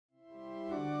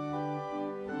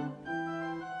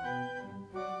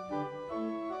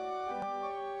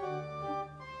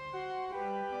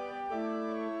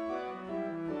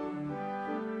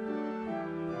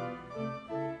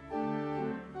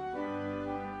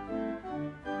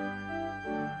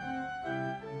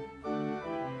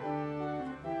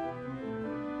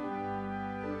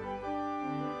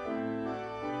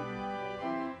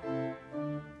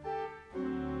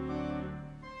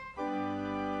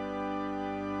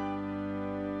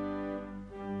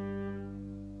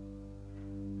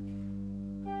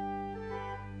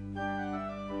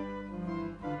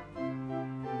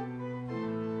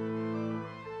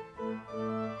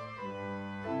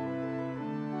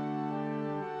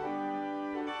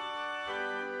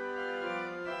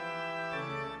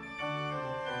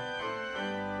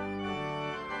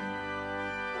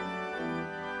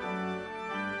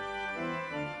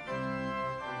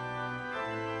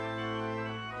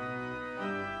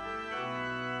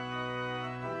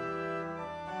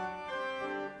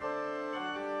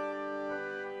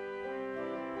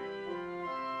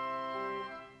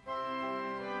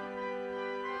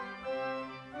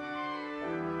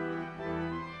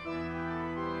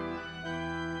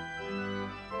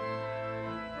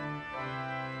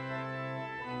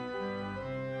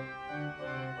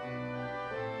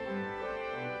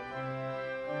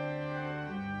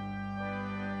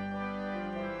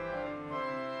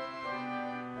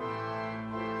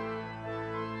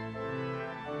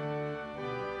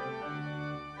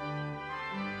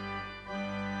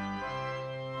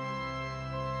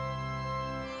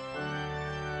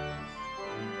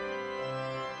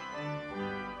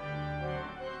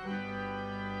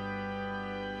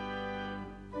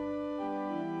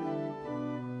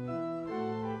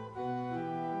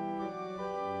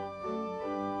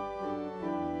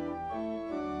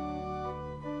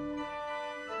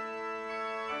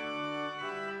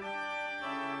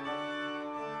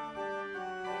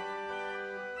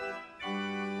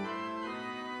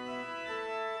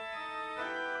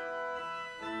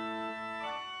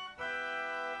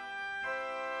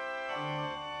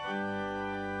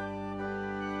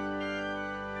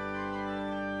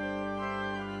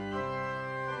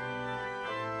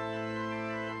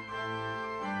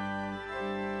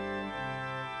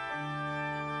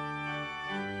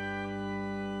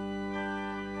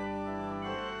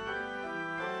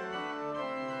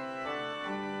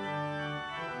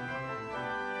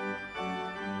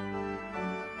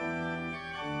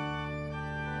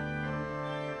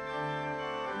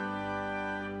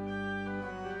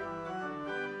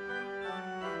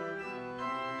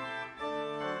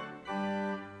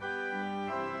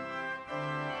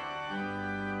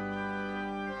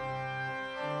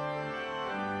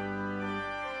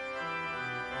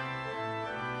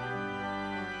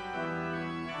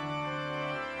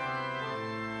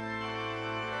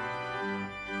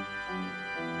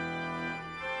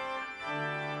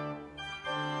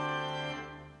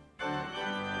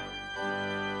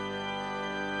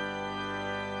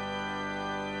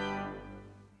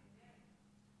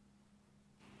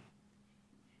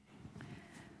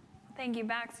Thank you,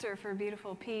 Baxter, for a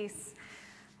beautiful piece.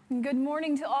 Good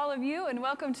morning to all of you, and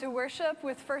welcome to worship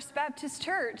with First Baptist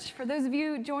Church. For those of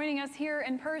you joining us here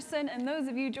in person and those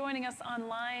of you joining us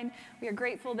online, we are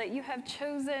grateful that you have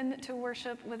chosen to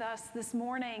worship with us this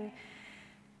morning.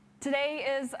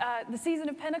 Today is the season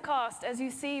of Pentecost. As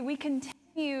you see, we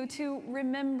continue to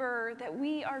remember that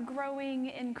we are growing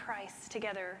in Christ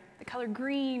together. The color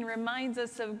green reminds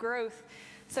us of growth.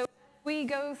 So as we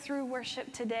go through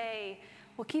worship today,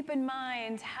 we'll keep in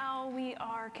mind how we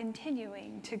are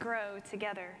continuing to grow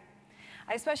together.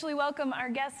 I especially welcome our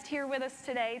guest here with us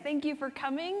today. Thank you for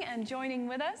coming and joining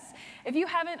with us. If you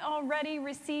haven't already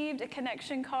received a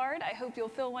connection card, I hope you'll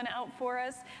fill one out for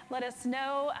us. Let us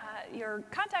know your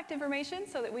contact information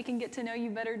so that we can get to know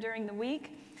you better during the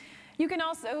week. You can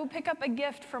also pick up a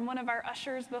gift from one of our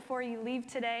ushers before you leave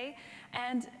today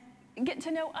and get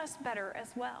to know us better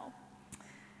as well.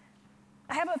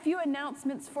 I have a few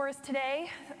announcements for us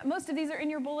today. Most of these are in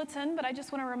your bulletin, but I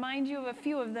just want to remind you of a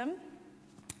few of them.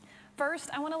 First,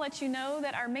 I want to let you know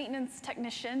that our maintenance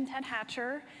technician, Ted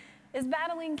Hatcher, is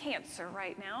battling cancer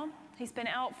right now. He's been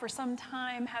out for some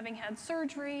time, having had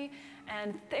surgery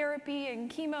and therapy and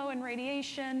chemo and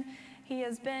radiation. He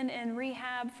has been in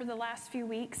rehab for the last few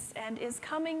weeks and is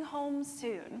coming home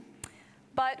soon.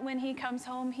 But when he comes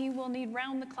home, he will need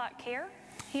round-the-clock care.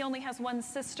 He only has one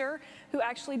sister who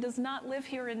actually does not live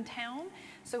here in town,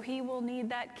 so he will need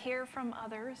that care from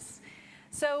others.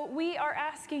 So we are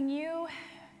asking you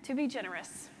to be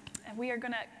generous. And we are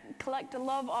going to collect a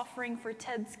love offering for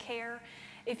Ted's care.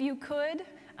 If you could,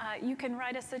 you can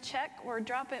write us a check or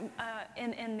drop it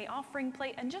in the offering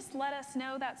plate and just let us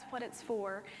know that's what it's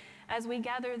for. As we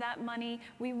gather that money,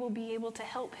 we will be able to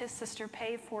help his sister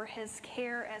pay for his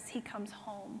care as he comes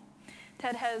home.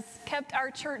 Ted has kept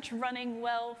our church running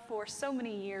well for so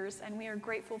many years, and we are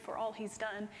grateful for all he's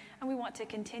done, and we want to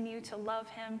continue to love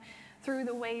him through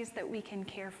the ways that we can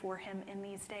care for him in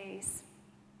these days.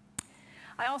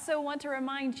 I also want to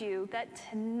remind you that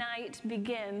tonight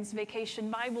begins Vacation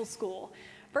Bible School.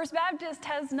 First Baptist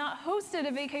has not hosted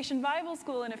a Vacation Bible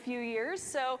School in a few years,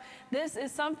 so this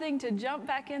is something to jump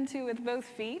back into with both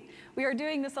feet. We are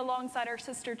doing this alongside our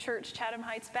sister church, Chatham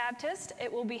Heights Baptist.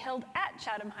 It will be held at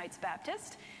Chatham Heights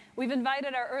Baptist. We've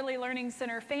invited our Early Learning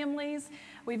Center families.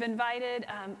 We've invited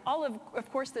all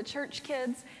of course, the church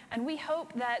kids, and we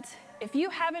hope that if you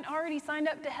haven't already signed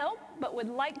up to help but would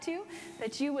like to,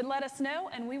 that you would let us know,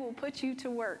 and we will put you to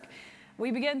work. We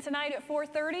begin tonight at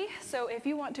 4:30, so if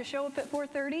you want to show up at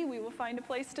 4:30, we will find a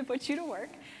place to put you to work.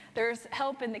 There's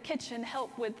help in the kitchen,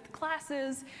 help with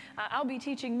classes. I'll be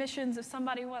teaching missions if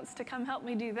somebody wants to come help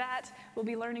me do that. We'll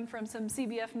be learning from some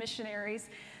CBF missionaries.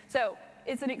 So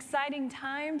it's an exciting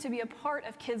time to be a part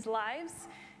of kids' lives.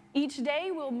 Each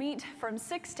day we'll meet from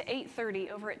 6 to 8:30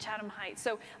 over at Chatham Heights.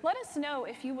 So let us know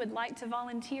if you would like to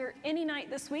volunteer any night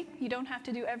this week. You don't have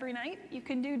to do every night. You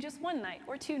can do just one night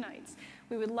or 2 nights.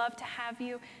 We would love to have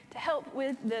you to help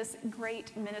with this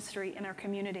great ministry in our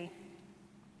community.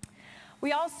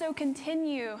 We also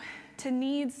continue to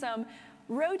need some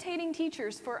rotating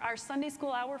teachers for our Sunday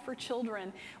school hour for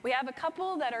children. We have a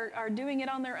couple that are doing it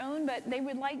on their own, but they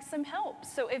would like some help.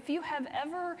 So if you have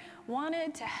ever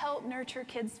wanted to help nurture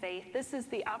kids' faith, this is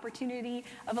the opportunity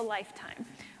of a lifetime.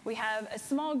 We have a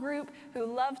small group who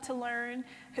love to learn,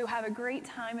 who have a great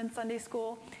time in Sunday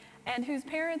school, and whose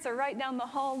parents are right down the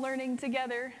hall learning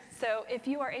together. So if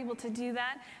you are able to do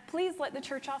that, please let the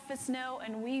church office know,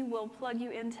 and we will plug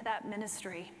you into that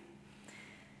ministry.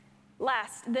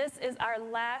 This is our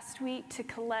last week to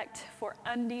collect for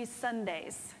Undies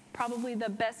Sundays, probably the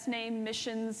best named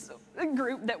missions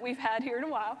group that we've had here in a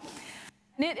while.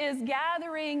 And it is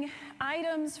gathering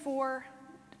items for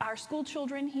our school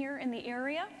children here in the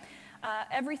area.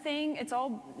 Everything, it's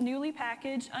all newly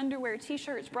packaged, underwear,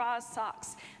 t-shirts, bras,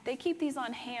 socks. They keep these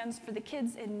on hands for the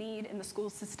kids in need in the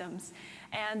school systems.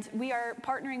 And we are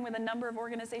partnering with a number of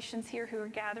organizations here who are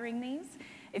gathering these.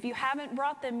 If you haven't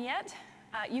brought them yet,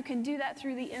 you can do that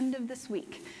through the end of this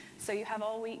week. So you have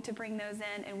all week to bring those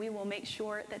in, and we will make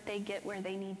sure that they get where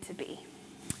they need to be.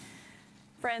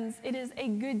 Friends, it is a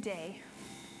good day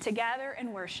to gather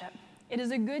and worship. It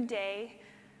is a good day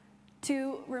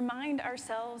to remind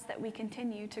ourselves that we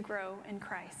continue to grow in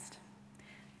Christ.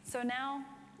 So now,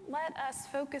 let us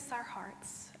focus our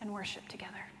hearts and worship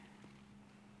together.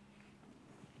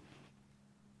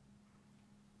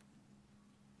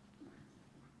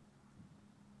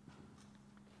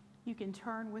 You can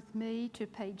turn with me to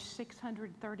page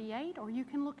 638, or you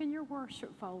can look in your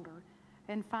worship folder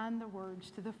and find the words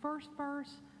to the first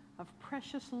verse of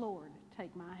Precious Lord,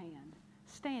 Take My Hand,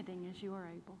 standing as you are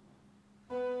able.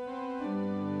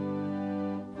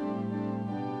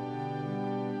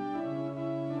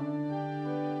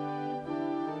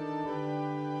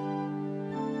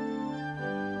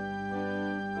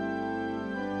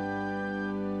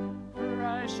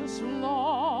 Precious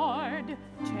Lord,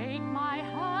 take my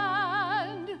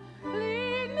hand,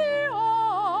 lead me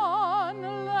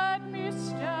on, let me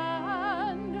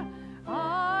stand.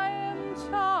 I am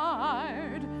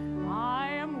tired, I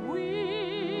am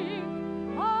weak,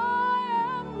 I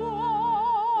am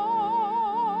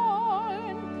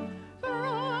worn.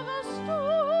 Through the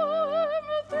storm,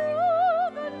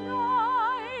 through the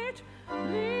night,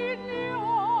 lead me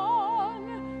on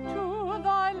to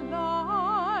thy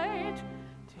light.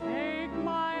 Take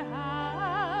my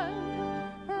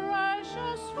hand,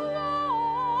 precious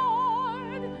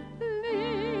Lord,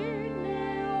 lead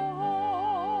me on.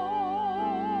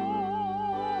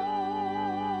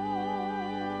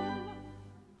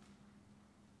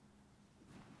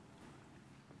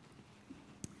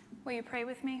 Will you pray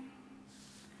with me?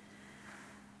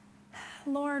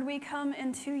 Lord, we come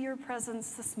into your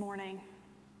presence this morning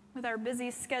with our busy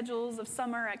schedules of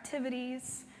summer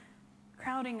activities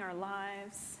crowding our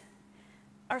lives.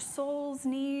 Our souls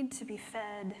need to be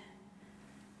fed,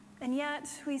 and yet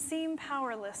we seem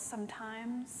powerless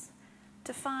sometimes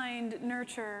to find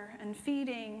nurture and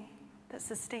feeding that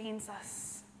sustains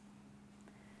us.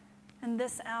 In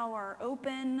this hour,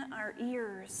 open our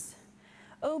ears,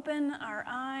 open our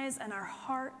eyes and our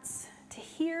hearts to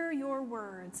hear your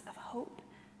words of hope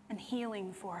and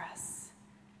healing for us.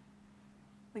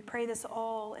 We pray this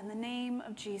all in the name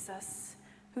of Jesus,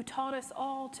 who taught us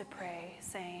all to pray,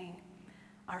 saying,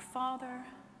 Our Father,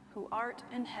 who art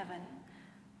in heaven,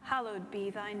 hallowed be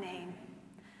thy name.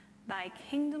 Thy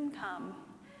kingdom come,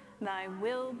 thy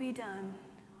will be done,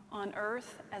 on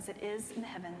earth as it is in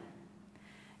heaven.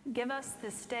 Give us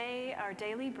this day our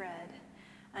daily bread,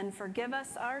 and forgive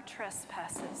us our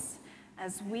trespasses,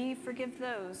 as we forgive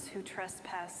those who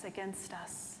trespass against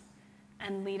us.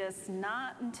 And lead us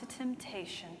not into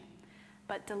temptation,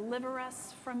 but deliver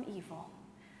us from evil.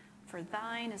 For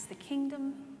thine is the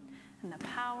kingdom, and the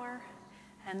power,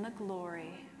 and the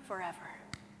glory forever.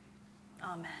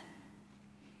 Amen.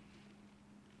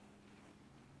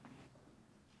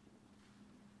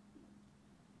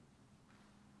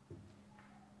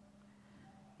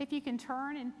 If you can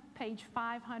turn in page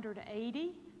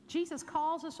 580, Jesus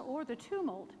Calls Us O'er the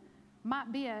Tumult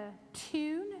might be a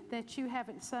tune that you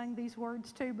haven't sung these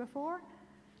words to before,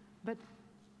 but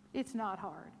it's not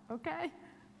hard, okay?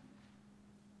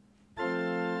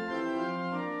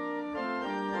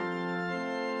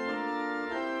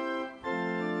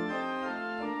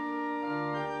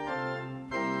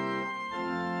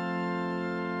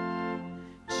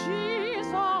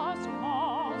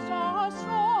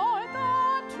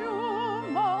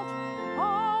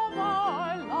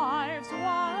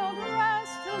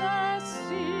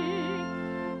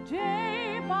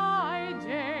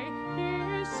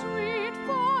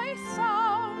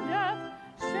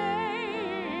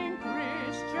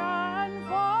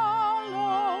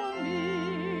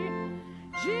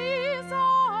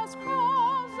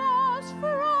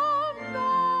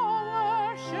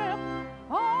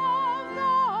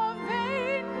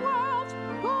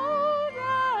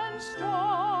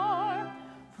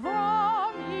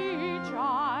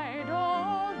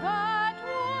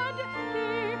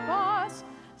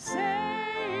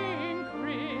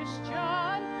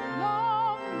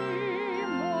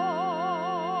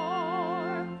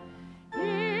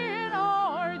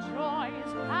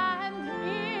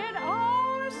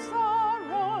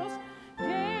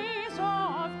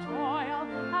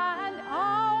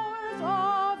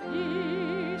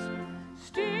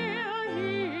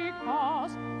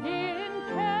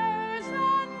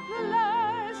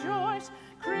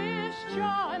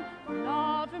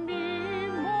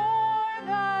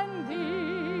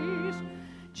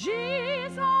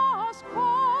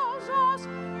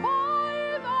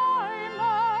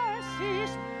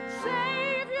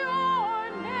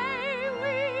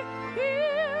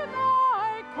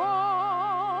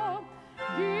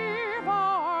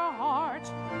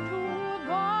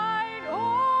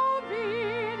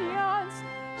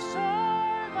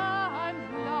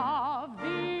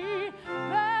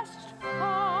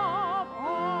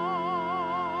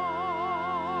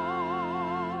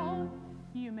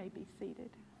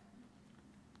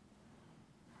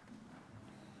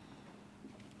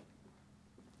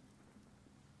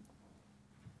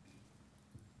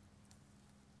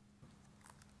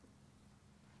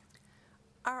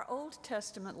 Our Old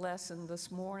Testament lesson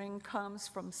this morning comes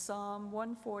from Psalm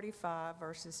 145,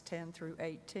 verses 10 through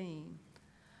 18.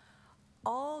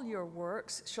 All your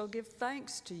works shall give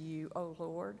thanks to you, O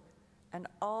Lord, and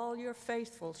all your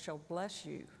faithful shall bless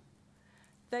you.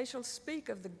 They shall speak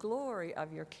of the glory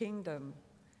of your kingdom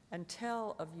and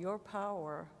tell of your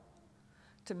power,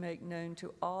 to make known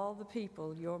to all the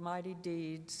people your mighty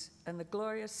deeds and the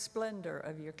glorious splendor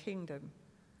of your kingdom.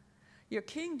 Your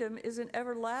kingdom is an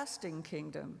everlasting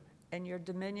kingdom, and your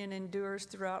dominion endures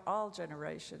throughout all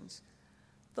generations.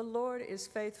 The Lord is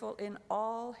faithful in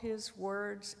all his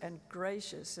words and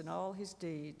gracious in all his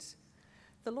deeds.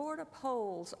 The Lord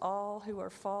upholds all who are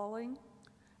falling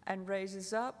and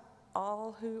raises up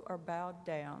all who are bowed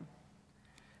down.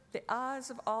 The eyes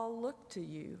of all look to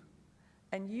you,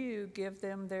 and you give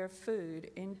them their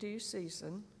food in due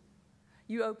season.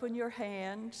 You open your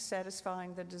hand,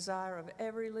 satisfying the desire of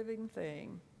every living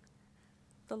thing.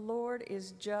 The Lord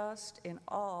is just in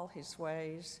all his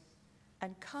ways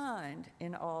and kind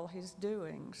in all his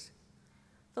doings.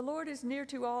 The Lord is near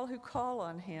to all who call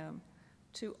on him,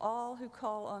 to all who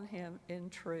call on him in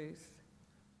truth.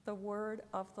 The word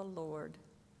of the Lord.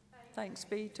 Thanks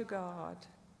be to God.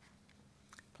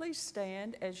 Please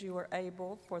stand as you are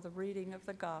able for the reading of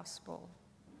the gospel.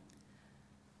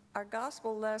 Our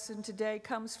gospel lesson today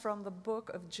comes from the book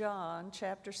of John,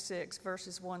 chapter 6,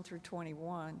 verses 1 through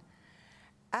 21.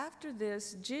 After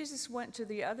this, Jesus went to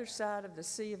the other side of the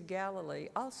Sea of Galilee,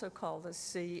 also called the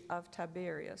Sea of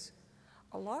Tiberias.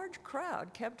 A large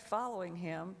crowd kept following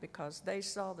him because they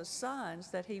saw the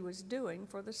signs that he was doing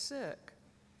for the sick.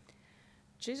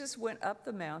 Jesus went up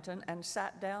the mountain and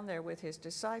sat down there with his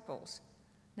disciples.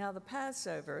 Now the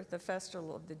Passover, the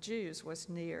festival of the Jews, was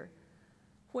near.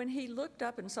 When he looked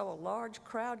up and saw a large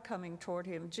crowd coming toward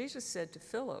him, Jesus said to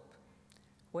Philip,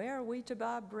 "Where are we to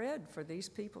buy bread for these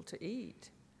people to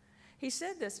eat?" He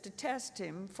said this to test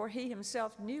him, for he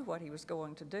himself knew what he was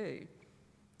going to do.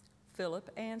 Philip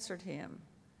answered him,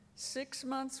 6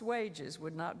 months' wages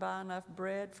would not buy enough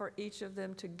bread for each of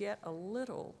them to get a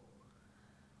little.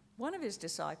 One of his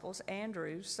disciples,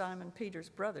 Andrew, Simon Peter's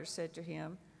brother, said to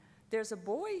him, "There's a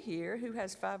boy here who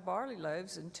has 5 barley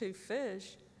loaves and 2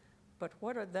 fish, but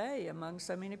what are they among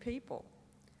so many people?"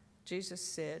 Jesus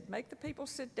said, "Make the people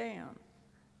sit down."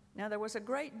 Now there was a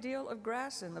great deal of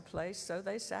grass in the place, so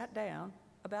they sat down,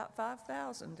 about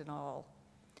 5,000 in all.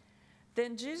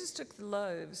 Then Jesus took the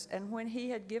loaves, and when he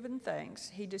had given thanks,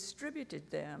 he distributed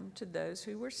them to those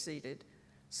who were seated,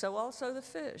 so also the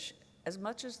fish, as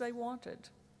much as they wanted.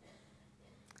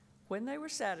 When they were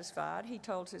satisfied, he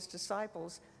told his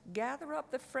disciples, "Gather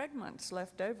up the fragments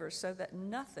left over so that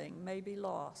nothing may be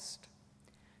lost."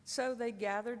 So they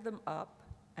gathered them up,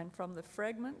 and from the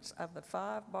fragments of the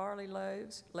 5 barley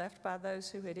loaves left by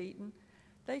those who had eaten,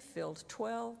 they filled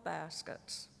 12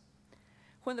 baskets.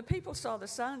 When the people saw the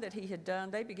sign that he had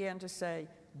done, they began to say,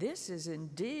 "This is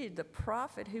indeed the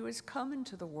prophet who is come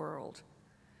into the world."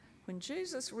 When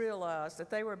Jesus realized that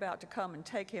they were about to come and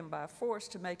take him by force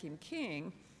to make him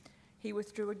king, he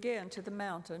withdrew again to the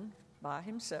mountain by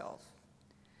himself.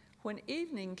 When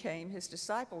evening came, his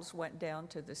disciples went down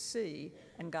to the sea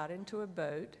and got into a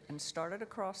boat and started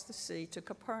across the sea to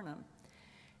Capernaum.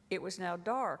 It was now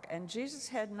dark, and Jesus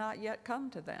had not yet come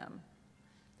to them.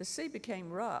 The sea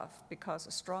became rough because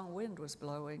a strong wind was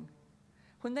blowing.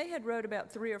 When they had rowed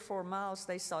about 3 or 4 miles,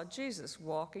 they saw Jesus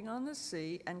walking on the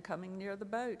sea and coming near the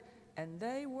boat, and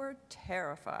they were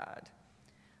terrified.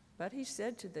 But he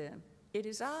said to them, "It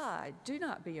is I, do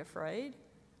not be afraid."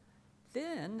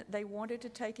 Then they wanted to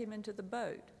take him into the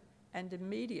boat, and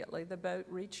immediately the boat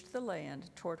reached the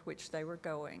land toward which they were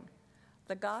going.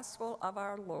 The gospel of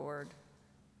our Lord.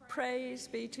 Praise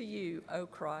be to you, O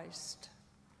Christ.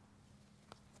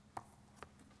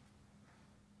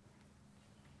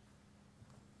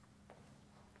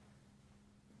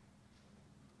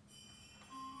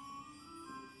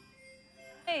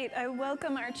 Great. I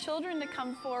welcome our children to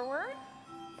come forward.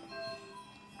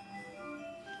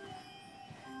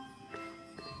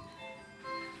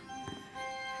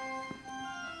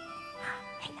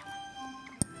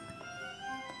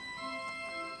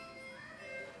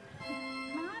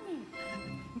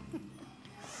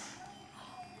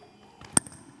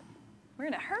 We're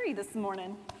going to hurry this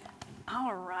morning.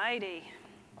 All righty.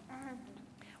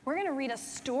 We're going to read a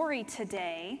story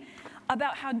today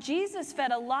about how Jesus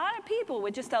fed a lot of people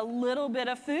with just a little bit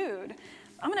of food.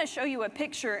 I'm going to show you a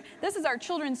picture. This is our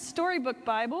children's storybook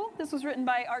Bible. This was written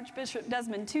by Archbishop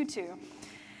Desmond Tutu.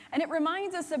 And it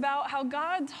reminds us about how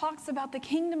God talks about the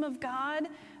kingdom of God.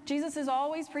 Jesus is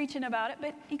always preaching about it,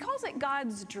 but he calls it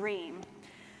God's dream.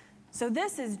 So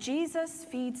this is Jesus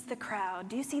feeds the crowd.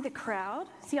 Do you see the crowd?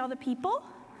 See all the people?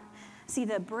 See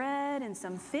the bread and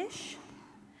some fish?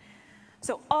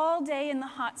 So all day in the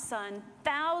hot sun,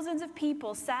 thousands of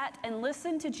people sat and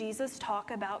listened to Jesus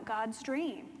talk about God's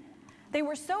dream. They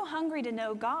were so hungry to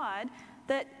know God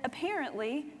that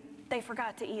apparently they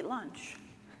forgot to eat lunch.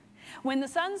 When the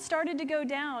sun started to go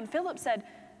down, Philip said,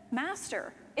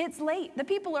 "Master, It's late. The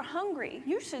people are hungry.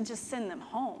 You should just send them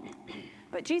home.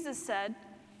 But Jesus said,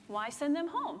 why send them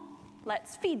home?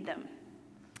 Let's feed them.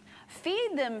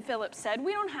 Feed them, Philip said.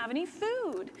 We don't have any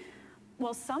food.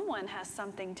 Well, someone has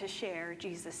something to share,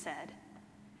 Jesus said.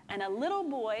 And a little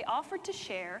boy offered to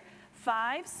share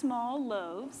 5 small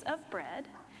loaves of bread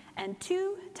and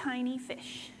 2 tiny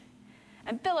fish.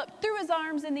 And Philip threw his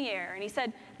arms in the air and he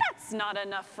said, that's not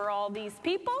enough for all these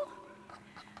people.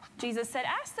 Jesus said,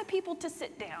 ask the people to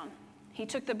sit down. He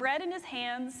took the bread in his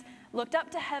hands, looked up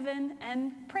to heaven,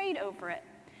 and prayed over it.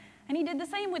 And he did the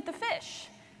same with the fish.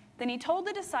 Then he told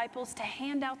the disciples to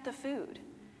hand out the food.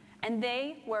 And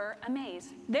they were amazed.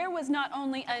 There was not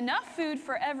only enough food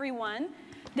for everyone,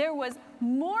 there was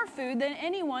more food than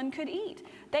anyone could eat.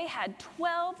 They had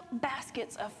 12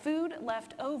 baskets of food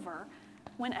left over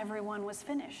when everyone was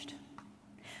finished.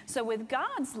 So with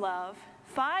God's love,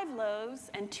 5 loaves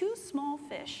and 2 small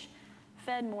fish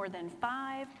fed more than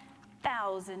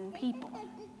 5,000 people.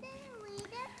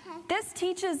 This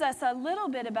teaches us a little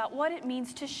bit about what it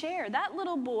means to share. That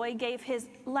little boy gave his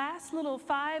last little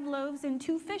 5 loaves and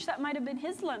 2 fish. That might have been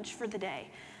his lunch for the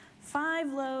day.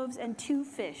 5 loaves and 2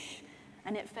 fish.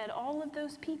 And it fed all of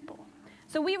those people.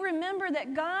 So we remember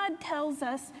that God tells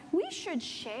us we should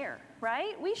share,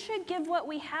 right? We should give what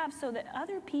we have so that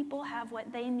other people have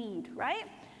what they need, right?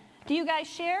 Do you guys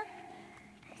share?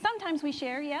 Sometimes we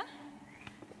share, yeah?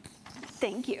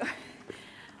 Thank you.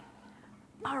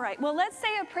 All right, well, let's say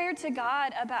a prayer to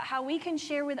God about how we can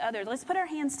share with others. Let's put our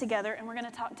hands together and we're going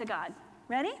to talk to God.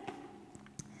 Ready?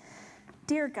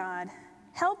 Dear God,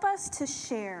 help us to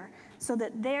share so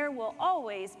that there will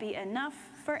always be enough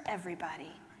for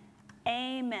everybody.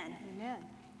 Amen. Amen.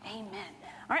 Amen.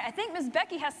 All right, I think Miss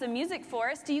Becky has some music for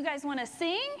us. Do you guys want to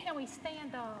sing? Can we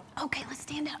stand up? Okay, let's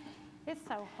stand up. It's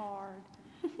so hard.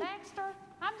 Baxter,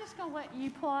 I'm just going to let you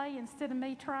play instead of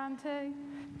me trying to.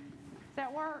 Does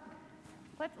that work?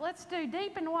 Let's do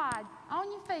Deep and Wide.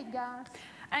 On your feet, guys.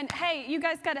 And hey, you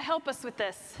guys got to help us with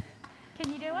this.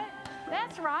 Can you do it?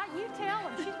 That's right. You tell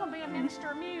her. She's going to be a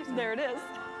minister of music. There it is.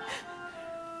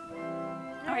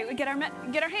 All right, we get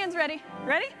our hands ready.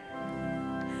 Ready?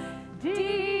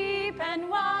 Deep and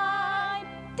wide,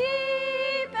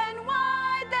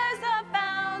 there's a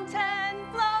fountain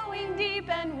flowing deep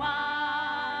and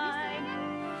wide.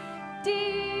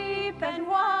 Deep and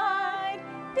wide,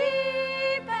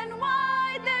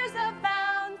 there's a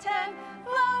fountain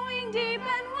flowing deep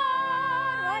and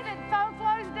wide. When it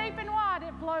flows deep and wide,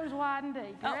 it flows wide and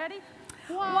deep. You ready?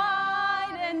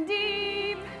 Wide and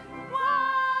deep,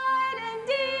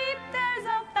 there's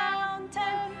a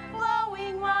fountain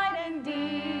flowing wide and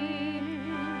deep.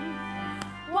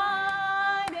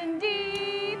 Wide and deep,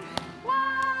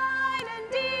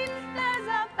 there's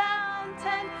a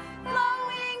fountain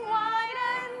flowing wide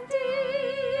and deep.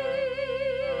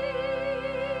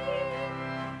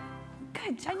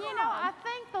 Good job. And you know, I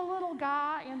think the little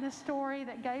guy in this story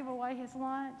that gave away his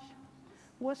lunch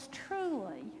was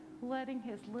truly letting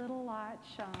his little light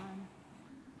shine.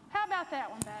 How about that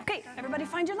one, Baxter? Okay, everybody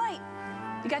find your light.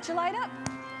 You got your light up?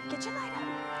 Get your light up.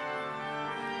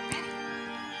 Ready?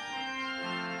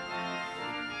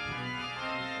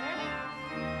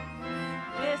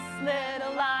 This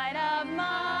little light of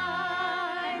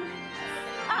mine,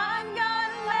 I'm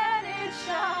gonna let it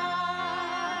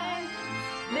shine.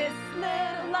 This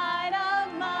little light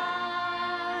of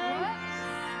mine,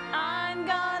 I'm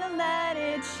gonna let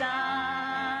it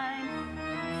shine.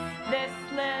 This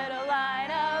little light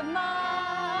of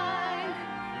mine,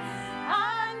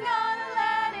 I'm gonna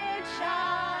let it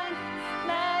shine.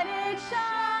 Let it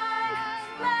shine,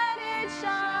 let it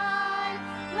shine,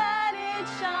 let it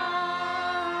shine.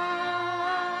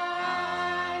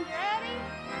 Ready?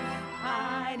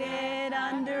 Hide it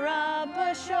under a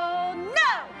bushel.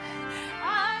 No!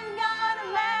 I'm gonna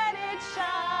let it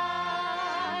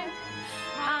shine.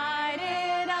 Hide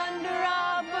it under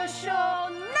a bushel.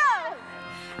 No!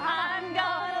 I'm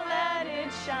gonna let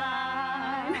it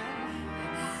shine.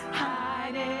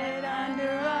 Hide it under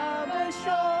a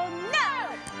bushel. No!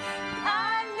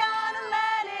 I'm gonna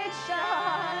let it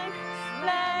shine.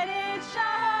 Let it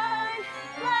shine.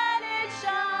 Let it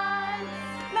shine.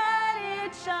 Let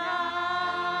it shine.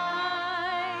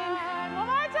 One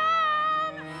more time.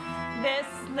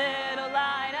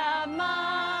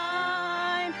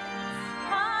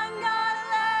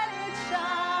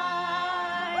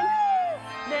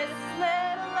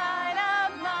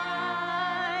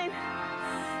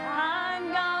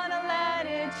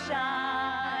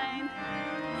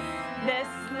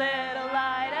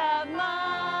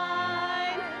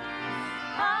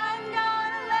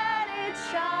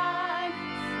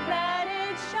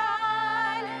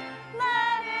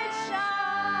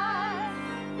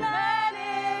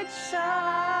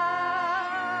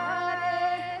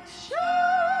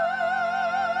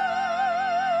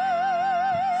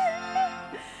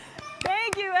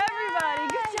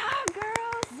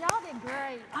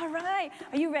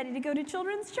 go to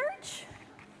children's church?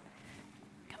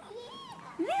 Come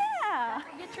on. Yeah.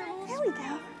 There we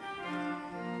go.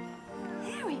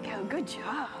 There we go. Good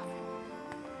job.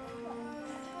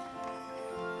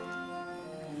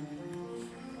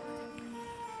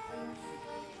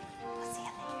 We'll see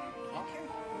you later. Okay.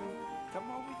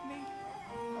 Come on with me.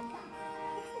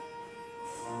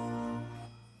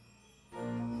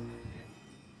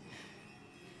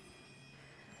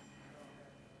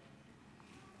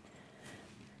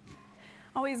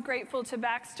 Always grateful to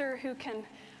Baxter, who can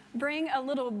bring a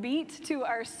little beat to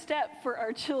our step for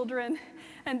our children.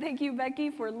 And thank you, Becky,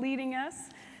 for leading us.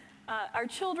 Our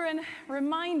children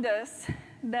remind us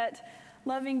that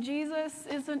loving Jesus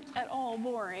isn't at all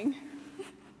boring.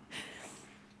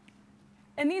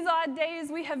 In these odd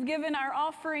days, we have given our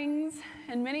offerings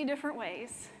in many different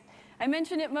ways. I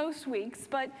mention it most weeks,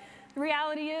 but the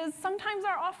reality is sometimes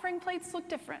our offering plates look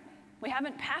different. We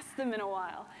haven't passed them in a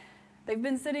while. They've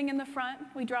been sitting in the front.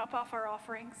 We drop off our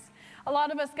offerings. A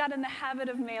lot of us got in the habit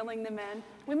of mailing them in.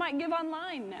 We might give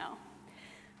online now.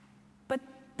 But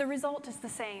the result is the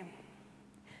same.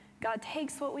 God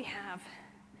takes what we have.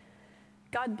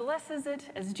 God blesses it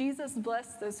as Jesus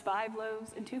blessed those 5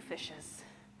 loaves and 2 fishes.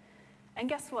 And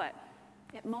guess what?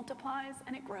 It multiplies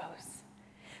and it grows.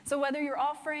 So whether your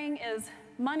offering is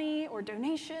money or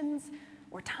donations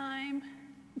or time,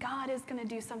 God is going to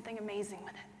do something amazing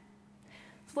with it.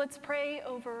 So let's pray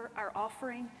over our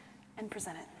offering and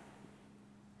present it.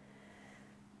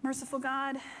 Merciful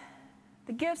God,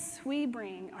 the gifts we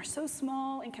bring are so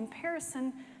small in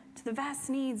comparison to the vast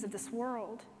needs of this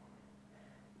world.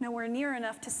 Nowhere near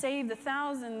enough to save the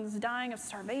thousands dying of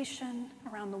starvation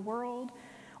around the world,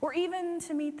 or even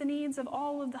to meet the needs of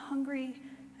all of the hungry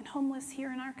and homeless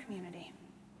here in our community.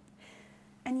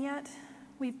 And yet,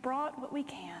 we've brought what we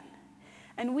can.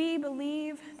 And we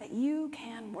believe that you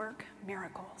can work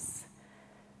miracles.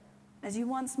 As you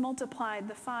once multiplied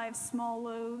the 5 small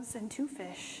loaves and 2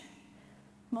 fish,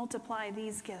 multiply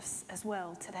these gifts as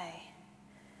well today,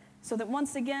 so that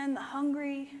once again the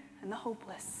hungry and the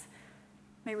hopeless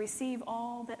may receive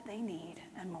all that they need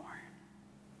and more.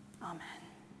 Amen.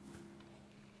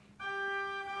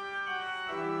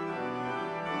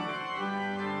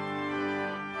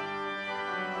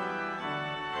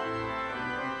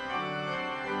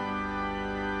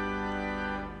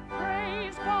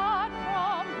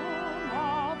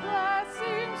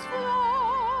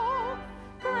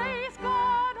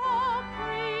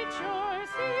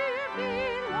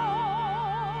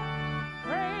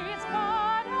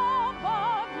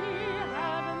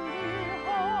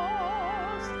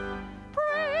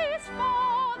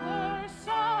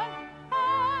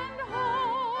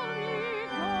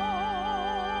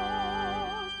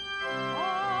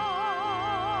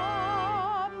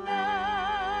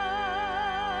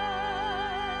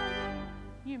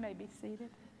 Be seated.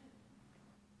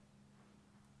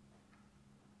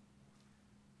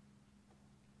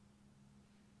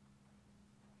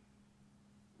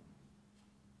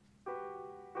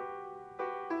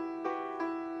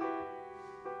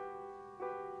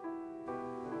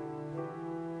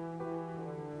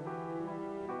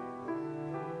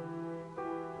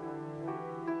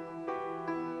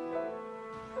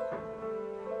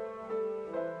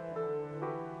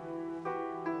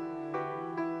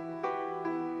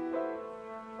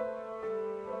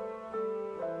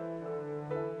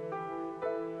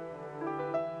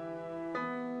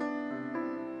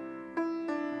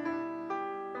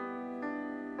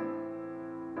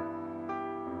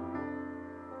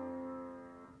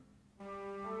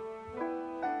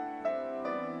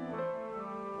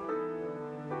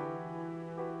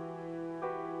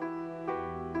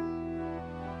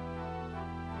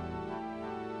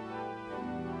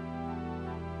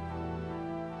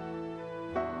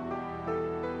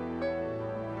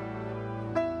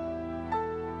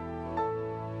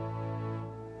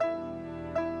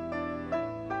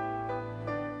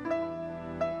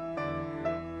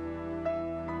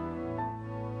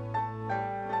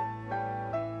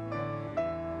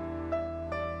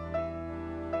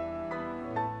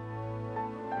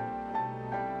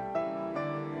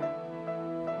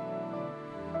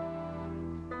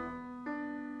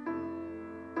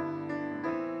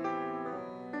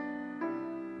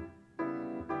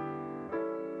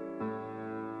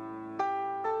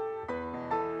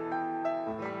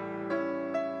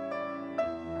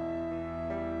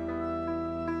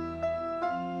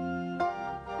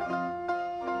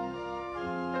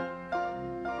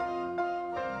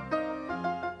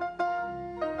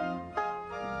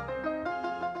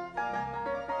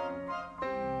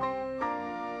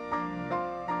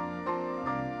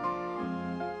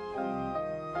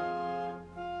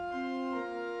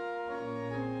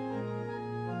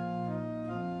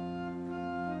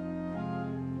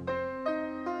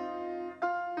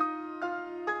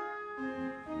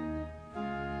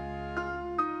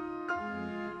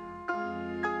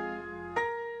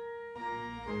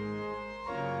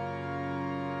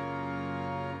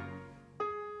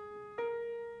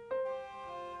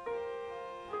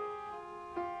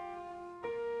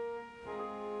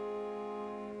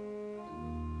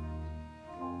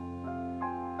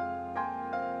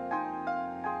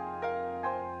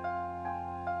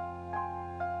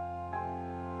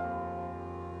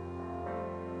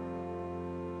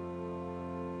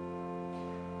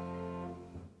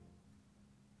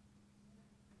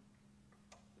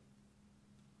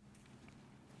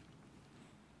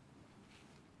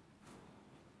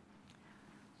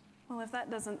 Well, if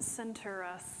that doesn't center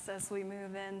us as we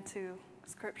move into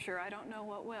Scripture, I don't know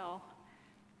what will.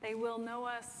 They will know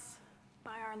us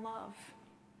by our love.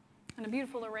 And a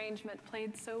beautiful arrangement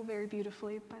played so very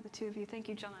beautifully by the two of you. Thank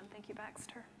you, John. Thank you,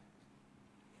 Baxter.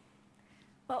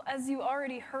 Well, as you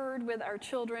already heard with our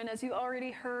children, as you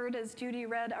already heard as Judy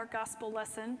read our gospel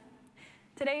lesson,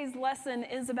 today's lesson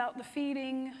is about the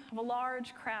feeding of a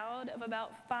large crowd of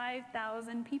about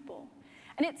 5,000 people.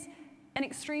 And it's an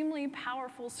extremely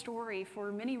powerful story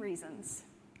for many reasons.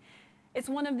 It's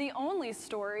one of the only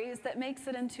stories that makes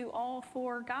it into all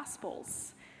four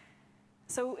Gospels.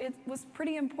 So it was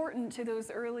pretty important to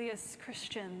those earliest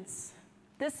Christians.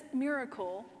 This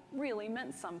miracle really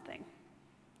meant something.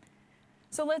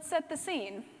 So let's set the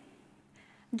scene.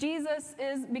 Jesus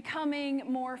is becoming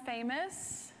more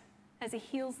famous as he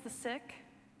heals the sick.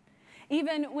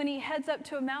 Even when he heads up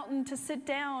to a mountain to sit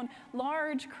down,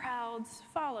 large crowds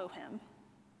follow him.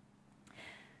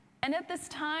 And at this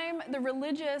time, the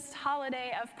religious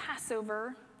holiday of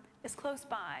Passover is close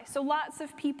by. So lots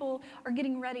of people are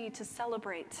getting ready to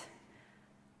celebrate.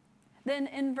 Then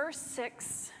in verse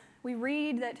 6, we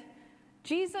read that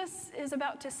Jesus is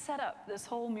about to set up this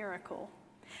whole miracle,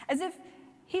 as if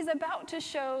he's about to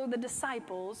show the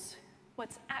disciples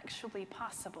what's actually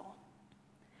possible.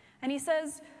 And he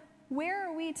says, "Where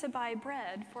are we to buy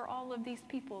bread for all of these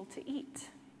people to eat?"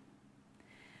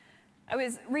 I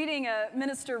was reading a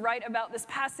minister write about this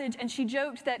passage, and she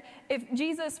joked that if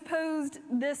Jesus posed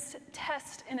this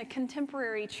test in a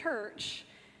contemporary church,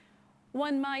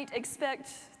 one might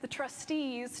expect the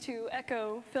trustees to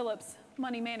echo Philip's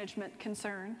money management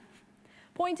concern,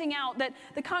 pointing out that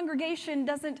the congregation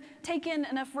doesn't take in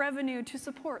enough revenue to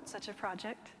support such a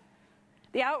project.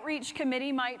 The outreach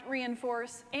committee might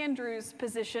reinforce Andrew's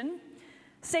position,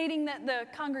 stating that the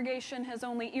congregation has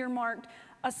only earmarked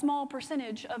a small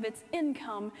percentage of its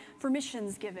income for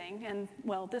missions giving, and,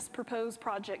 well, this proposed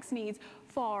project's needs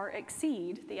far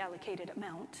exceed the allocated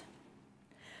amount.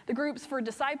 The groups for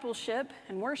discipleship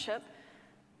and worship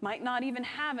might not even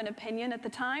have an opinion at the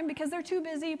time because they're too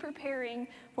busy preparing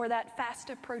for that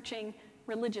fast-approaching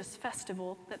religious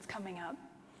festival that's coming up.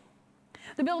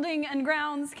 The Building and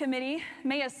Grounds Committee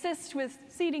may assist with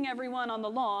seating everyone on the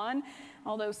lawn,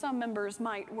 although some members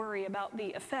might worry about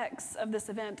the effects of this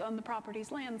event on the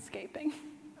property's landscaping.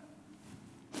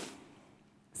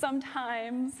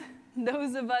 Sometimes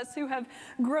those of us who have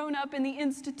grown up in the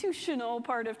institutional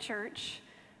part of church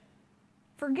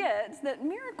forget that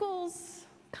miracles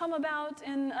come about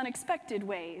in unexpected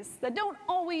ways that don't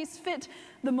always fit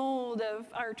the mold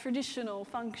of our traditional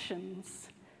functions.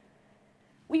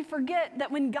 We forget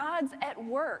that when God's at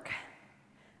work,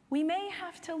 we may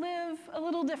have to live a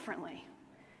little differently,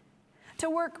 to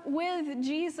work with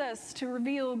Jesus to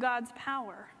reveal God's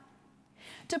power,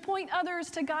 to point others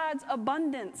to God's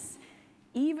abundance,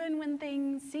 even when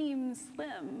things seem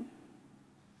slim.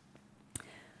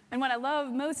 And what I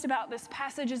love most about this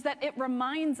passage is that it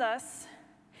reminds us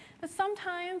that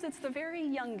sometimes it's the very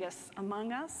youngest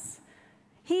among us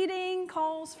heeding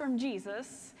calls from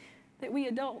Jesus that we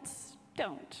adults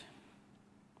don't.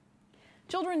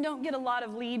 Children don't get a lot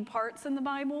of lead parts in the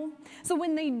Bible, so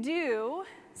when they do,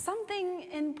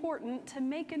 something important to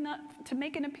make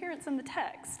an appearance in the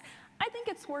text, I think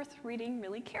it's worth reading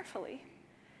really carefully,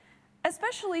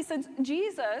 especially since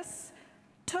Jesus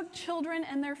took children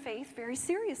and their faith very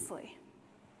seriously.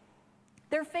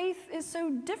 Their faith is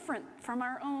so different from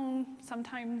our own,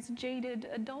 sometimes jaded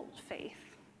adult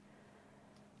faith.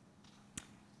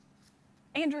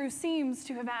 Andrew seems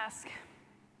to have asked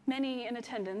many in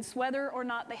attendance whether or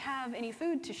not they have any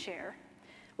food to share.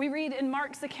 We read in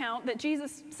Mark's account that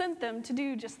Jesus sent them to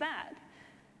do just that.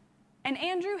 And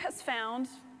Andrew has found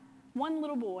one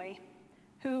little boy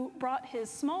who brought his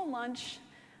small lunch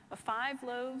of 5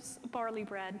 loaves of barley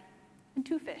bread and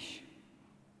 2 fish.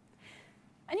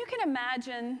 And you can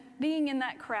imagine being in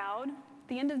that crowd at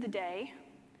the end of the day,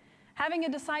 having a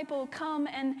disciple come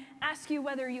and ask you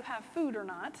whether you have food or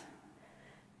not.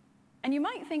 And you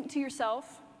might think to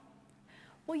yourself,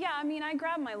 well, yeah, I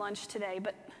grabbed my lunch today,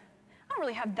 but I don't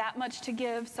really have that much to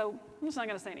give, so I'm just not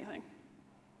going to say anything.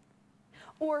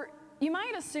 Or you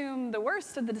might assume the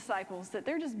worst of the disciples, that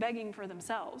they're just begging for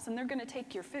themselves and they're going to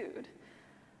take your food.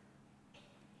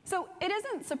 So it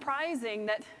isn't surprising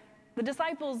that the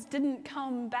disciples didn't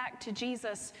come back to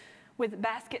Jesus with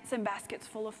baskets and baskets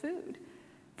full of food,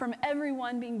 from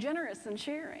everyone being generous and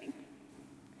sharing.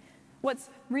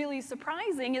 What's really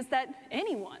surprising is that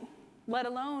anyone, let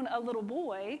alone a little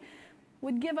boy,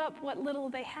 would give up what little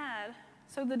they had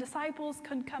so the disciples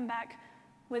couldn't come back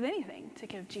with anything to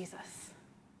give Jesus.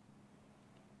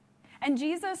 And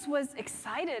Jesus was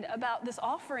excited about this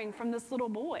offering from this little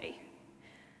boy.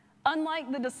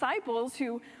 Unlike the disciples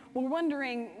who were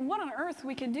wondering what on earth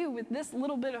we could do with this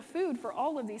little bit of food for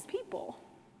all of these people.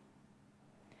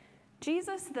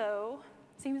 Jesus, though,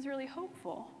 seems really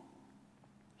hopeful.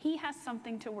 He has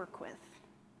something to work with.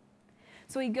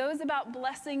 So he goes about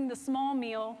blessing the small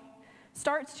meal,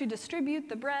 starts to distribute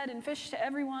the bread and fish to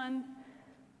everyone.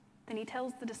 Then he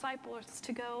tells the disciples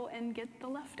to go and get the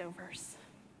leftovers.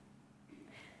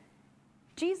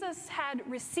 Jesus had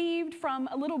received from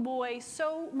a little boy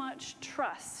so much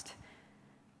trust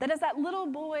that as that little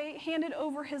boy handed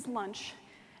over his lunch,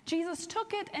 Jesus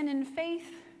took it and in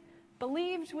faith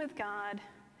believed with God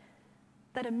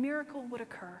that a miracle would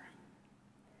occur.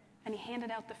 And he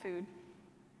handed out the food.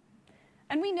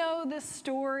 And we know this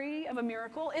story of a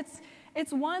miracle.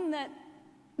 It's one that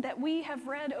we have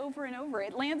read over and over.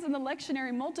 It lands in the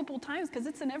lectionary multiple times because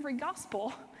it's in every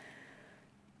gospel.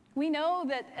 We know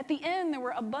that at the end there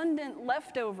were abundant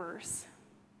leftovers.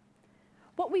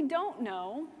 What we don't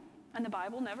know, and the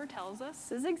Bible never tells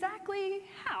us, is exactly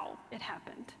how it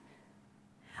happened.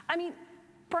 I mean,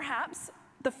 perhaps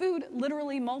the food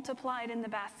literally multiplied in the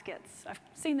baskets. I've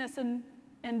seen this in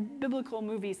biblical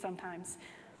movies sometimes.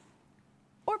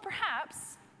 Or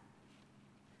perhaps,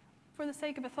 for the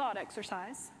sake of a thought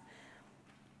exercise,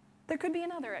 there could be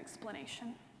another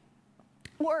explanation.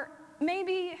 Or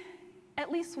maybe at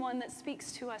least one that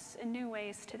speaks to us in new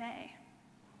ways today.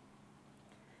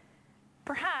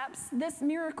 Perhaps this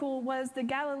miracle was the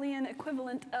Galilean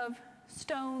equivalent of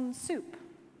stone soup.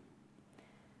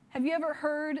 Have you ever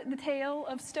heard the tale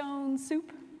of stone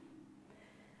soup?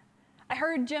 I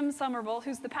heard Jim Somerville,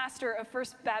 who's the pastor of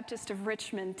First Baptist of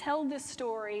Richmond, tell this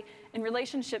story in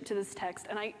relationship to this text,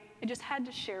 and I just had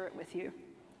to share it with you.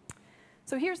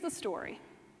 So here's the story.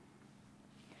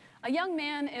 A young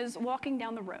man is walking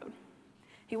down the road.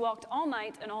 He walked all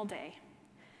night and all day.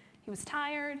 He was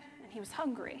tired and he was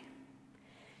hungry.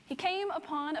 He came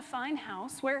upon a fine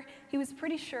house where he was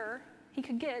pretty sure he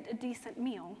could get a decent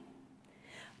meal.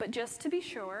 But just to be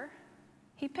sure,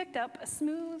 he picked up a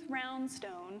smooth, round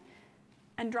stone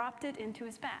and dropped it into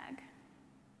his bag.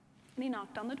 And he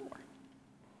knocked on the door.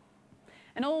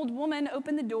 An old woman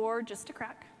opened the door just a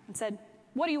crack and said,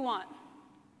 "What do you want?"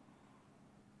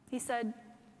 He said,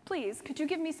 "Please, could you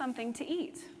give me something to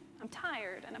eat? I'm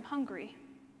tired and I'm hungry."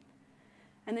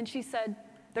 And then she said,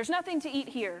 "There's nothing to eat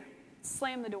here."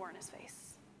 Slammed the door in his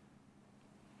face.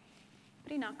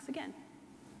 But he knocks again.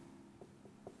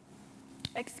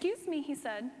 "Excuse me," he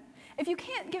said, "if you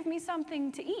can't give me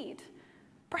something to eat,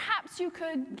 perhaps you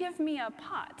could give me a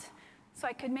pot so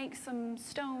I could make some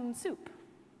stone soup."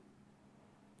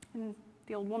 And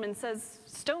the old woman says,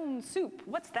 "Stone soup,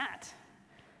 what's that?"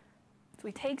 So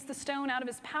he takes the stone out of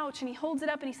his pouch and he holds it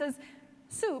up and he says,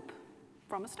 "Soup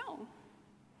from a stone."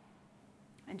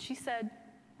 And she said,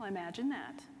 "Well, imagine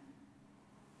that."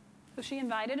 So she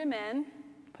invited him in,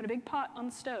 put a big pot on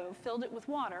the stove, filled it with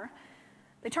water.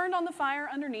 They turned on the fire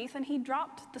underneath and he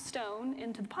dropped the stone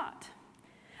into the pot.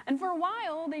 And for a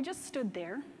while, they just stood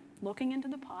there, looking into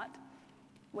the pot,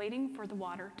 waiting for the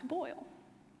water to boil.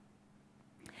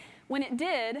 When it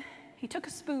did, he took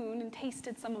a spoon and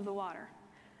tasted some of the water.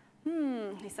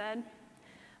 He said,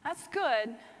 "That's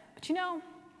good, but you know,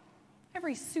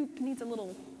 every soup needs a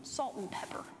little salt and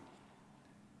pepper."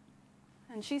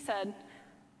 And she said,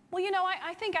 "Well, you know,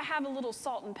 I think I have a little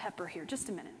salt and pepper here. Just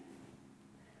a minute."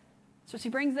 So she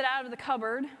brings it out of the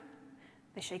cupboard.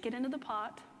 They shake it into the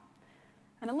pot.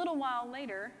 And a little while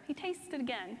later, he tastes it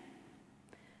again.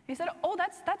 He said, "Oh,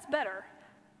 that's better.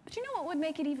 But you know what would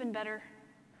make it even better?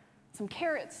 Some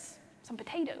carrots, some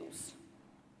potatoes."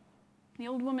 The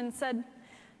old woman said,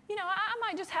 "You know, I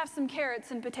might just have some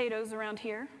carrots and potatoes around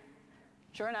here."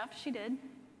 Sure enough, she did.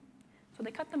 So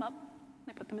they cut them up, and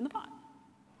they put them in the pot.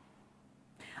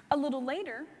 A little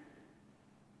later,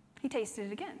 he tasted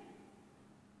it again.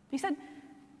 He said,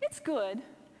 "It's good,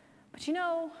 but you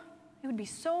know, it would be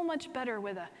so much better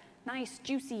with a nice,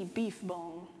 juicy beef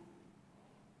bone."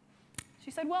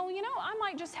 She said, "Well, you know, I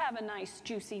might just have a nice,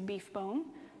 juicy beef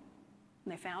bone."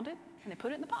 And they found it, and they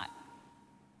put it in the pot.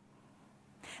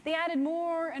 They added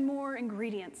more and more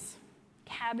ingredients: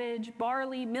 cabbage,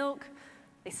 barley, milk.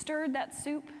 They stirred that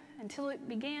soup until it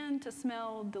began to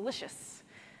smell delicious.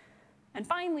 And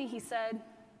finally, he said,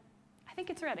 "I think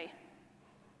it's ready."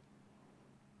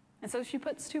 And so she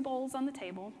puts 2 bowls on the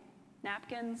table,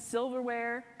 napkins,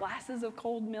 silverware, glasses of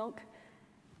cold milk.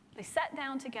 They sat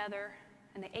down together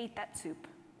and they ate that soup.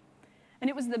 And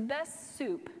it was the best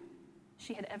soup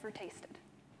she had ever tasted.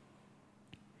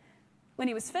 When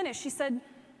he was finished, she said,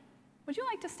 "Would you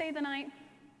like to stay the night?"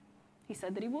 He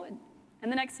said that he would.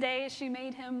 And the next day, she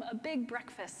made him a big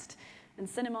breakfast and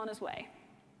sent him on his way.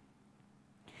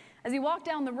 As he walked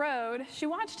down the road, she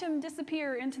watched him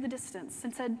disappear into the distance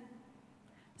and said,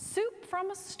 "Soup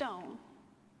from a stone.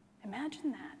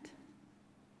 Imagine that."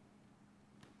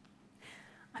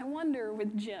 I wonder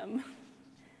with Jim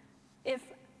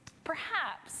if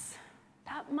perhaps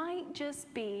that might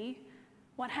just be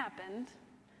what happened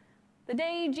the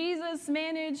day Jesus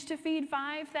managed to feed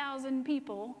 5,000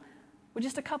 people with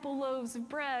just a couple loaves of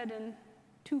bread and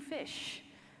 2 fish.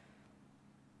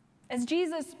 As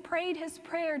Jesus prayed his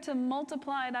prayer to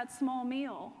multiply that small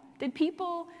meal, did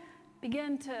people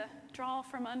begin to draw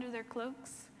from under their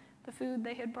cloaks the food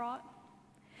they had brought?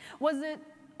 Was it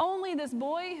only this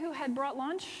boy who had brought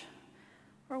lunch,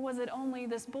 or was it only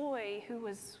this boy who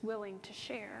was willing to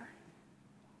share?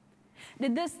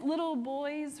 Did this little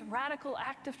boy's radical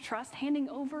act of trust, handing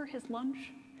over his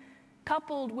lunch,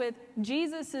 coupled with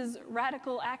Jesus'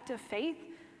 radical act of faith,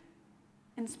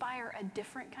 inspire a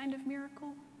different kind of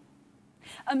miracle?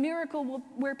 A miracle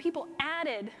where people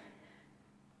added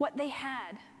what they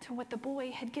had to what the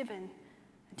boy had given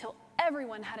until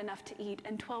everyone had enough to eat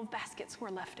and 12 baskets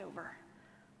were left over.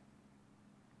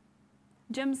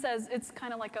 Jim says it's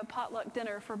kind of like a potluck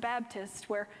dinner for Baptists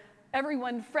where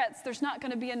everyone frets there's not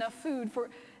going to be enough food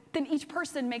then each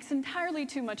person makes entirely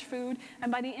too much food, and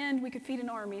by the end we could feed an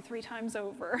army 3 times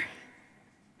over.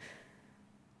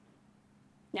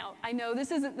 Now, I know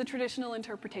this isn't the traditional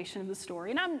interpretation of the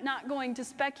story, and I'm not going to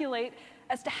speculate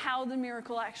as to how the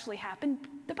miracle actually happened.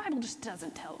 The Bible just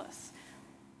doesn't tell us.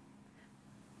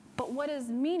 But what is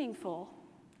meaningful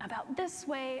about this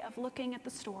way of looking at the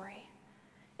story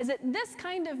is that this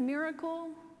kind of miracle,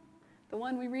 the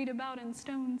one we read about in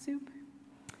Stone Soup,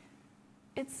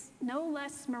 it's no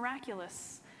less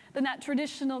miraculous than that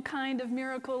traditional kind of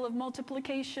miracle of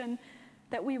multiplication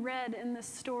that we read in this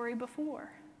story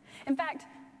before. In fact,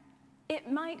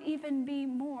 it might even be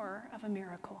more of a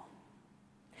miracle.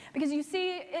 Because you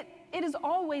see, it is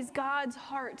always God's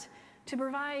heart to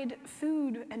provide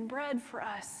food and bread for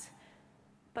us.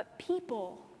 But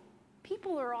people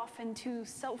are often too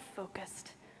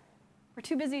self-focused. We're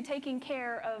too busy taking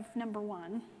care of number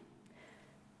one,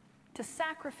 to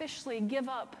sacrificially give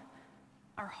up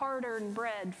our hard-earned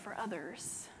bread for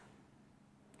others.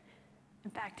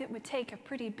 In fact, it would take a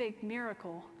pretty big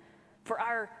miracle for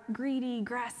our greedy,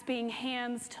 grasping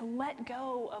hands to let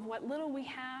go of what little we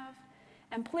have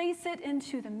and place it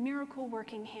into the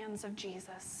miracle-working hands of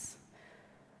Jesus.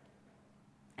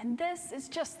 And this is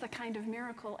just the kind of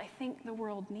miracle I think the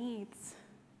world needs.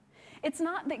 It's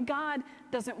not that God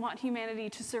doesn't want humanity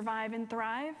to survive and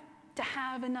thrive, to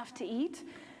have enough to eat.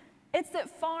 It's that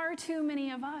far too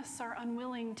many of us are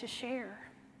unwilling to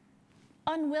share,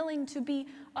 unwilling to be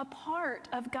a part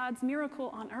of God's miracle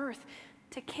on earth,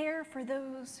 to care for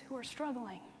those who are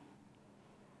struggling.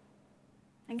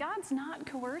 And God's not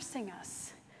coercing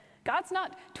us. God's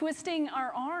not twisting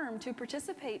our arm to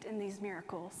participate in these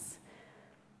miracles.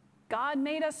 God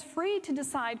made us free to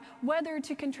decide whether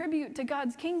to contribute to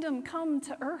God's kingdom come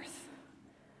to earth.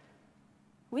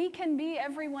 We can be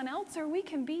everyone else, or we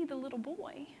can be the little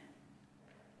boy.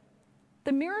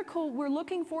 The miracle we're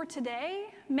looking for today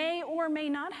may or may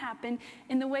not happen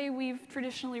in the way we've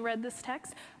traditionally read this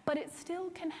text, but it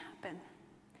still can happen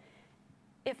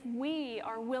if we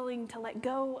are willing to let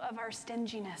go of our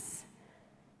stinginess,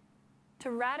 to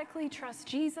radically trust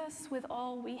Jesus with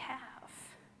all we have.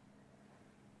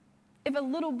 If a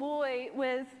little boy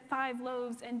with 5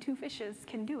 loaves and 2 fishes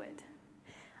can do it,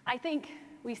 I think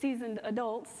we seasoned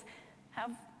adults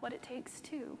have what it takes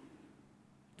too.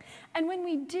 And when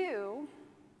we do,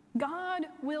 God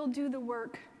will do the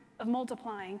work of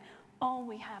multiplying all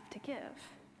we have to give.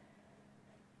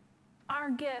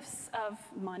 Our gifts of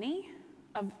money,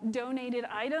 of donated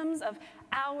items, of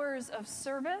hours of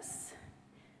service,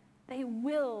 they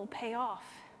will pay off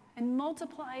in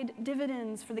multiplied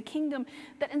dividends for the kingdom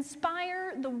that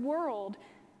inspire the world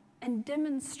and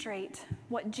demonstrate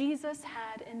what Jesus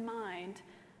had in mind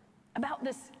about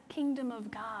this kingdom of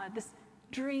God, this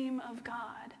dream of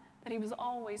God that he was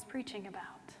always preaching about.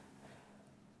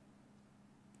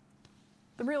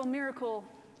 The real miracle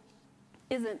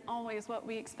isn't always what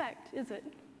we expect, is it?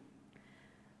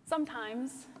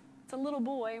 Sometimes it's a little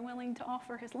boy willing to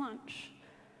offer his lunch.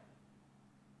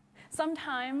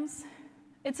 Sometimes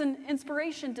it's an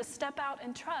inspiration to step out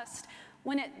and trust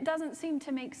when it doesn't seem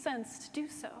to make sense to do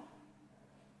so.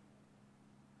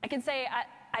 I can say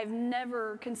I've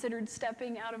never considered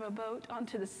stepping out of a boat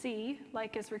onto the sea,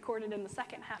 like is recorded in the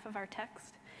second half of our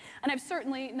text. And I've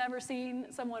certainly never seen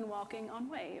someone walking on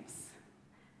waves.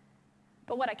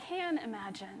 But what I can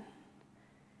imagine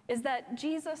is that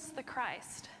Jesus the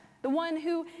Christ The one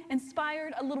who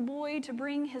inspired a little boy to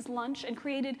bring his lunch and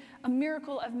created a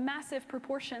miracle of massive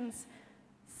proportions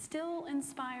still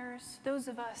inspires those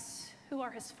of us who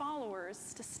are his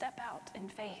followers to step out in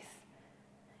faith,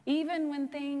 even when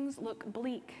things look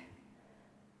bleak,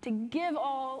 to give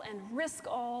all and risk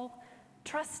all,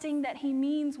 trusting that he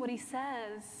means what he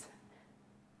says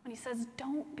when he says,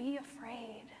 don't be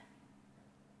afraid.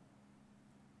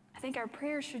 I think our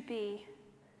prayer should be,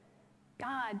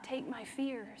 God, take my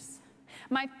fears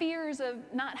of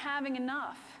not having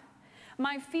enough,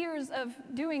 my fears of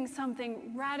doing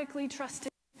something radically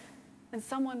trusting in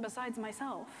someone besides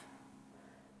myself,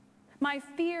 my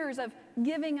fears of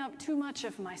giving up too much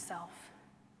of myself.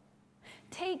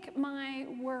 Take my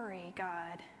worry,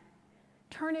 God,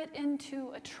 turn it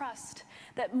into a trust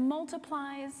that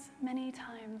multiplies many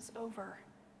times over.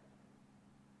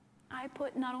 I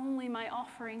put not only my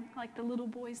offering, like the little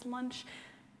boy's lunch,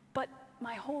 but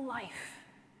my whole life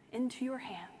into your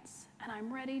hands, and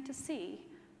I'm ready to see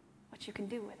what you can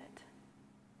do with it.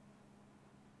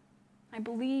 I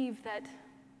believe that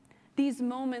these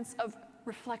moments of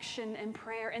reflection and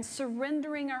prayer and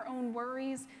surrendering our own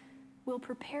worries will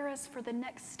prepare us for the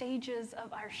next stages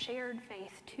of our shared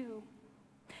faith too.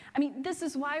 I mean, this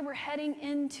is why we're heading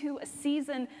into a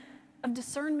season of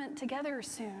discernment together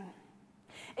soon.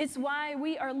 It's why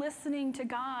we are listening to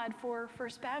God for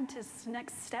First Baptist's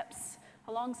next steps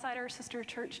alongside our sister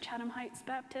church, Chatham Heights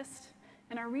Baptist,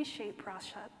 in our reshape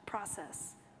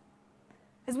process.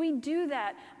 As we do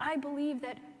that, I believe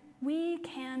that we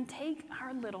can take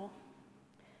our little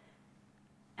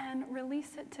and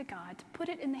release it to God, to put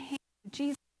it in the hands of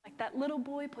Jesus, like that little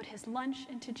boy put his lunch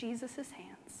into Jesus'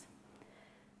 hands.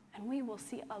 And we will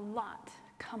see a lot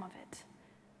come of it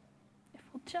if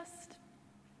we'll just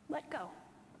let go.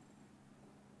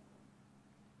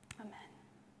 Amen.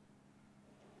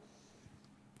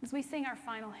 As we sing our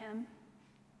final hymn,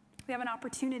 we have an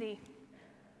opportunity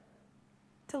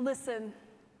to listen,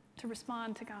 to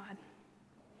respond to God.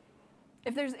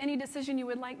 If there's any decision you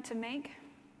would like to make,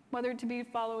 whether to be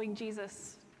following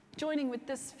Jesus, joining with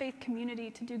this faith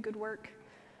community to do good work,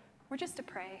 or just to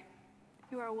pray,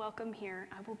 you are welcome here.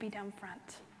 I will be down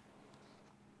front.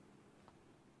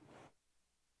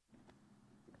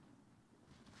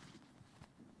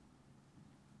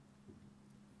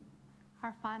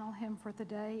 Our final hymn for the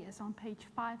day is on page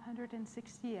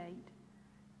 568.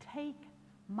 Take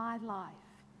my life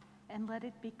and let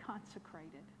it be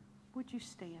consecrated. Would you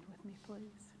stand with me,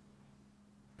 please?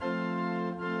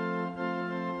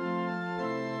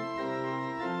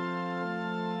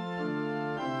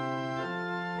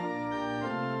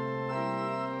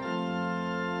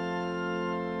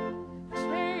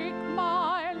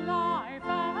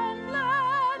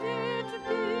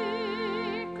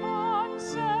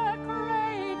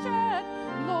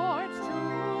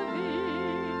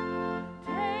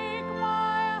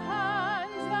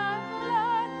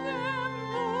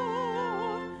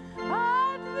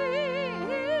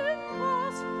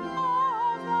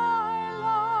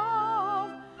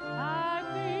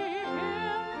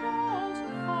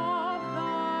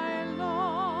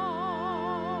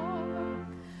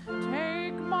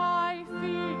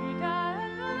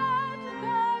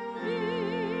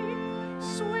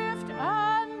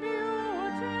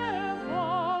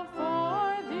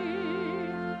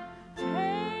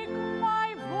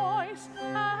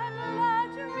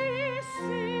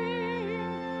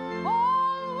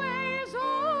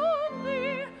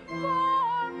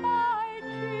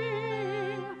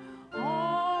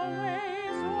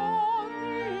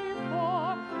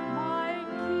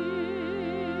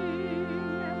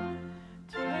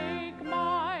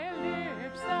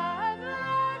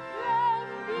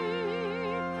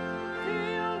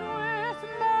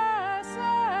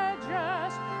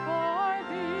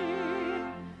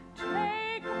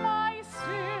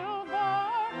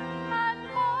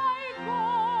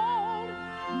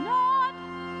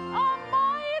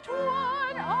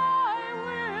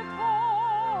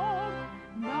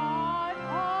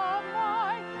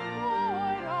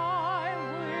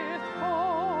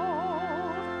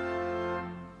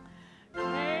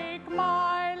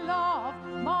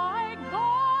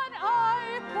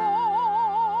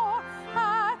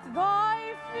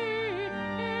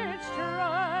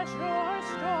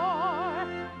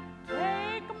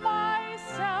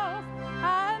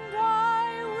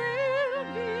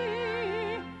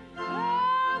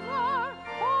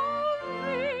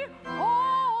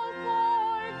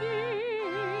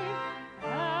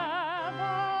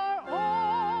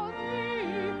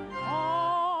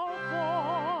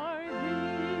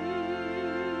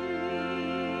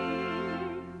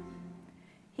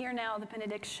 Hear now the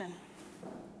benediction.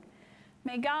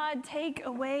 May God take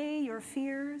away your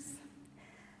fears.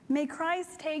 May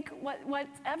Christ take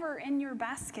whatever in your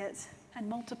basket and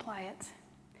multiply it.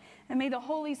 And may the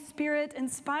Holy Spirit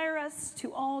inspire us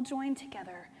to all join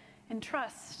together in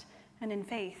trust and in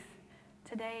faith,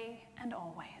 today and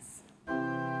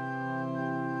always.